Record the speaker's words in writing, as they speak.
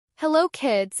Hello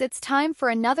kids, it's time for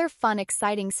another fun,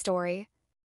 exciting story.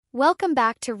 Welcome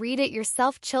back to Read It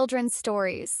Yourself Children's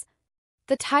Stories.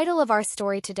 The title of our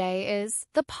story today is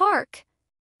The Park.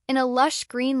 In a lush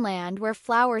green land where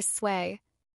flowers sway,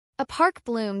 a park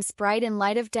blooms bright in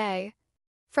light of day.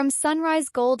 From sunrise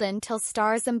golden till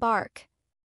stars embark,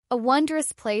 a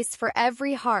wondrous place for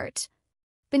every heart.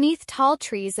 Beneath tall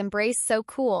trees embrace so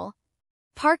cool,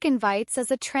 park invites as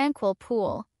a tranquil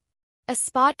pool. A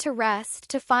spot to rest,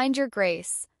 to find your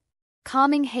grace.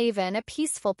 Calming haven, a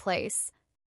peaceful place.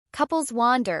 Couples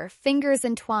wander, fingers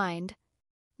entwined.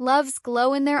 Love's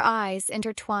glow in their eyes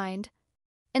intertwined.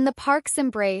 In the park's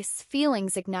embrace,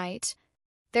 feelings ignite.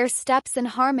 Their steps in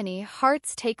harmony,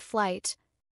 hearts take flight.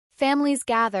 Families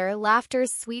gather,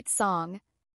 laughter's sweet song.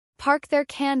 Park their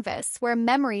canvas where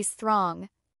memories throng.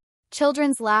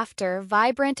 Children's laughter,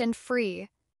 vibrant and free.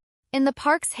 In the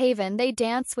park's haven they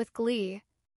dance with glee.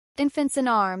 Infants in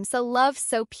arms, a love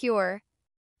so pure.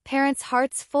 Parents'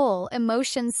 hearts full,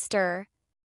 emotions stir.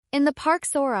 In the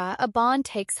park's aura, a bond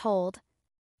takes hold.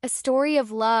 A story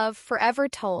of love forever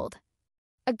told.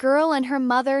 A girl and her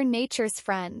mother, nature's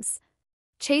friends.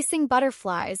 Chasing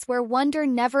butterflies where wonder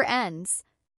never ends.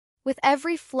 With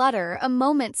every flutter, a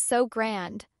moment so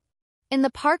grand. In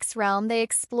the park's realm they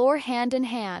explore hand in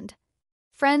hand.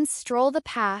 Friends stroll the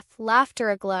path, laughter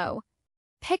aglow.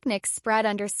 Picnics spread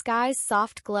under sky's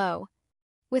soft glow.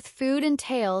 With food and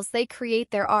tales they create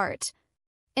their art.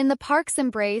 In the park's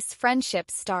embrace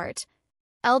friendships start.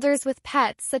 Elders with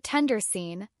pets, a tender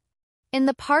scene. In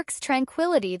the park's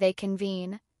tranquility they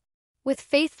convene. With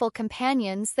faithful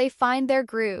companions they find their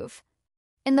groove.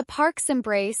 In the park's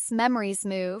embrace memories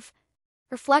move.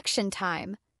 Reflection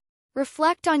time.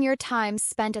 Reflect on your time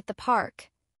spent at the park.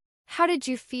 How did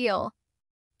you feel?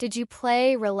 Did you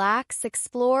play, relax,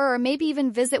 explore, or maybe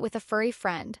even visit with a furry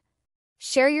friend?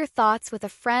 Share your thoughts with a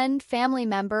friend, family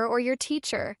member, or your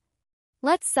teacher.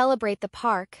 Let's celebrate the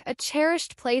park, a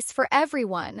cherished place for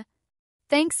everyone.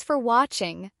 Thanks for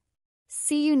watching.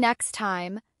 See you next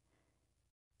time.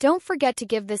 Don't forget to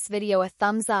give this video a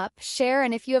thumbs up, share,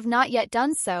 and if you have not yet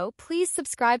done so, please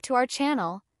subscribe to our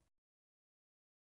channel.